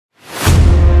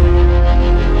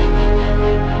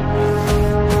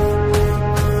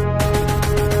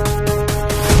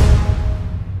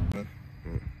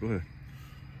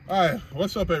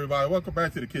What's up, everybody? Welcome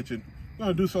back to the kitchen. I'm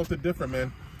gonna do something different,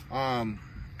 man.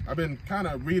 I've been kind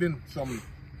of reading some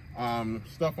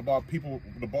stuff about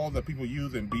the balls that people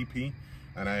use in BP,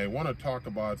 and I want to talk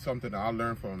about something that I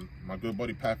learned from my good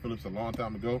buddy Pat Phillips a long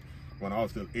time ago when I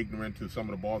was still ignorant to some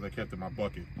of the balls I kept in my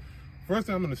bucket. First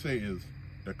thing I'm gonna say is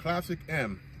the Classic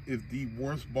M is the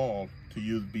worst ball to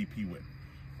use BP with.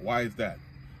 Why is that?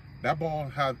 That ball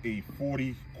has a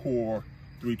 40 core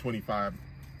 325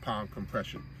 pound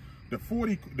compression.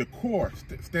 The core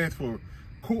stands for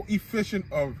coefficient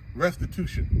of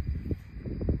restitution.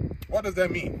 What does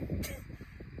that mean?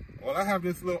 Well, I have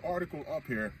this little article up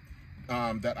here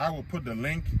that I will put the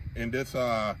link in this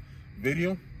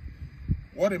video.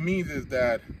 What it means is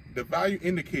that the value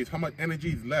indicates how much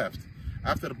energy is left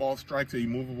after the ball strikes a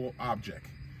movable object,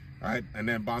 right? And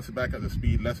then bounces back at a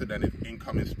speed lesser than its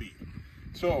incoming speed.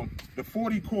 So the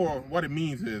 40 core, what it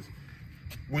means is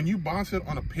when you bounce it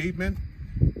on a pavement,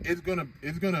 it's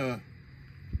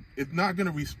not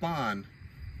gonna respond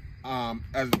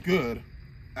as good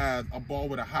as a ball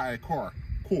with a higher core.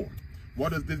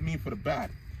 What does this mean for the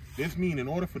bat? This means in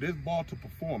order for this ball to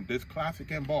perform, this Classic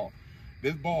M ball,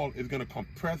 this ball is gonna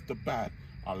compress the bat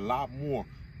a lot more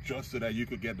just so that you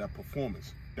could get that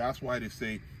performance. That's why they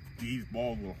say these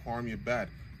balls will harm your bat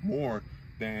more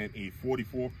than a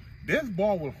 44. This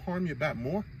ball will harm your bat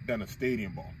more than a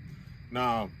stadium ball.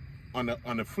 Now, on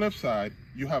the flip side,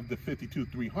 you have the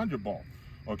 52-300 ball.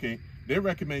 Okay, they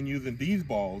recommend using these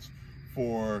balls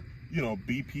for, you know,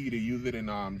 BP. They use it in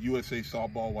USA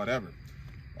softball, whatever.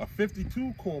 A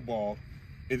 52 core ball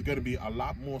is going to be a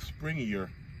lot more springier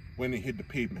when it hit the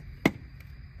pavement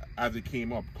as it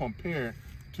came up compared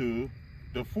to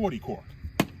the 40 core.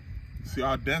 See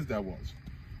how dense that was,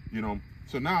 you know.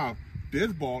 So now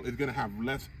this ball is going to have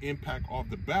less impact off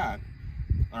the bat,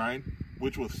 all right,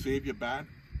 which will save your bat.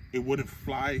 It wouldn't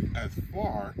fly as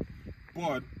far,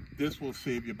 but this will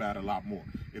save your bat a lot more.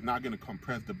 It's not going to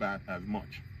compress the bat as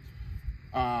much.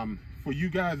 For you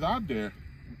guys out there,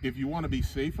 if you want to be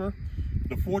safer,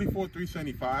 the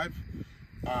 44-375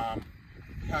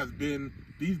 has been,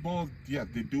 these balls, yes,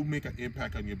 they do make an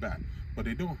impact on your bat, but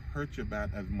they don't hurt your bat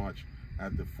as much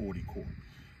as the 40 core.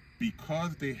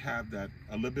 Because they have that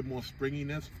a little bit more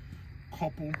springiness,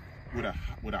 coupled with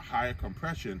a higher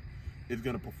compression, it's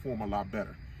going to perform a lot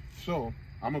better. So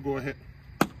I'm gonna go ahead.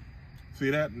 See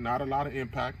that? Not a lot of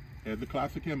impact. Here's the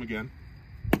Classic M again.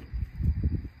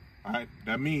 All right,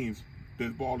 that means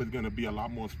this ball is gonna be a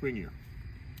lot more springier.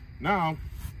 Now,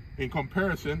 in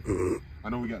comparison, I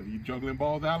know we got you juggling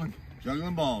balls, Alan.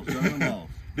 Juggling balls, juggling balls.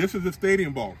 This is a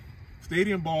stadium ball.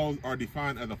 Stadium balls are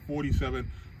defined as a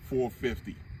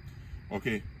 47-450.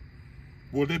 Okay,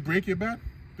 will they break your bat?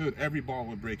 Good, every ball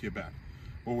will break your bat.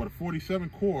 But with a 47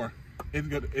 core, it's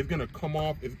gonna come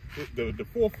off. The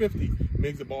 450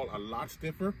 makes the ball a lot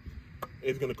stiffer.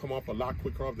 It's gonna come off a lot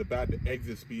quicker off the bat. The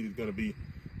exit speed is gonna be,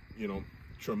 you know,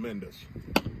 tremendous.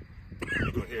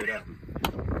 You're gonna hear that.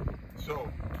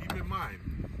 So keep in mind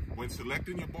when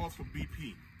selecting your balls for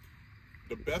BP,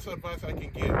 the best advice I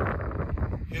can give: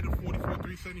 hit a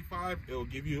 44-375. It'll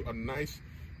give you a nice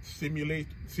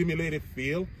simulated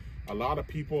feel. A lot of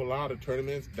people, a lot of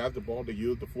tournaments, that's the ball they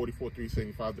use, the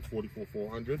 44-375, the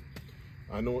 44-400.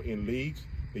 I know in leagues,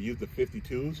 they use the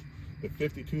 52s. The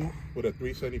 52 with a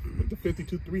 370, the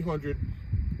 52-300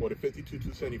 or the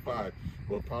 52-275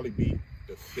 will probably be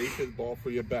the safest ball for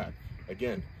your bat.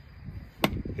 Again,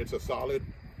 hits a solid,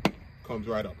 comes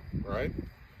right up, all right?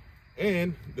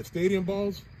 And the stadium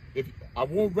balls, I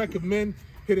won't recommend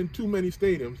hitting too many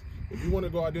stadiums. If you want to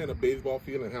go out there in a baseball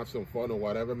field and have some fun or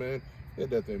whatever, man, hit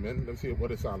that thing, man. Let's see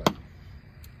what it sounds like.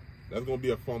 That's gonna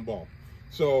be a fun ball.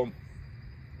 So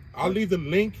I'll leave the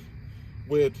link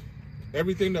with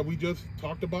everything that we just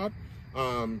talked about.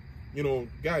 You know,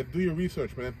 guys, do your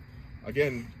research, man.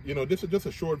 Again, you know, this is just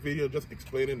a short video just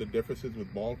explaining the differences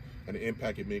with ball and the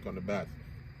impact it make on the bats.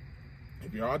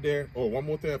 If you're out there, oh, one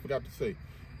more thing I forgot to say.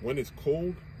 When it's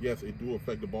cold, yes, it do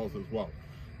affect the balls as well.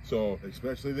 So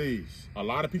especially these. A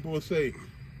lot of people will say,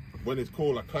 when it's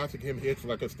cold, a Classic M hits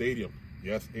like a stadium.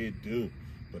 Yes, it do.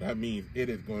 But that means it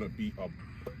is going to be a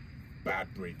bat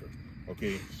breaker.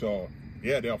 Okay, so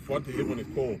yeah, they are fun to hit when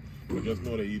it's cold, but just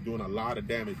know that you're doing a lot of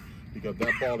damage because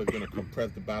that ball is going to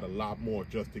compress the bat a lot more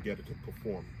just to get it to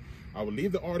perform. I will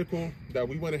leave the article that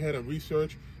we went ahead and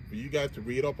researched for you guys to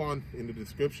read up on in the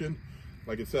description.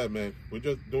 Like I said, man, we're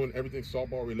just doing everything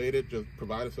softball related, just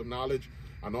providing some knowledge.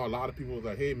 I know a lot of people was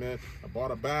like, hey man, I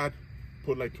bought a bat,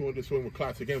 put like 200 swing with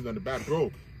Classic M's and the bat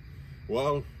broke.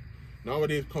 Well,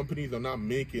 nowadays companies are not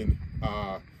making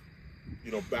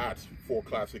you know, bats for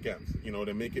Classic M's. You know,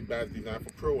 they're making bats designed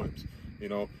for Pro M's, you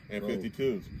know, and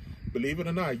 52s. believe it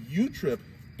or not, U-Trip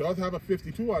does have a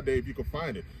 52 out there if you can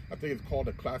find it. I think it's called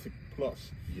a Classic Plus.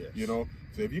 Yes. You know,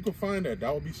 so if you can find that,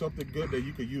 that would be something good that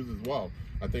you could use as well.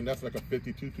 I think that's like a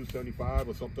 52 275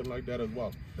 or something like that as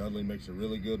well. Dudley makes a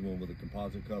really good one with a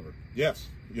composite cover. Yes,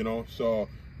 you know, so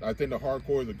I think the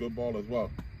hardcore is a good ball as well.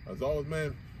 As always,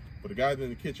 man, for the guys in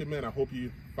the kitchen, man, I hope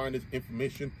you find this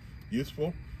information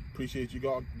useful. Appreciate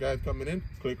you guys coming in.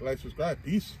 Click like, subscribe.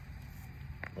 Peace.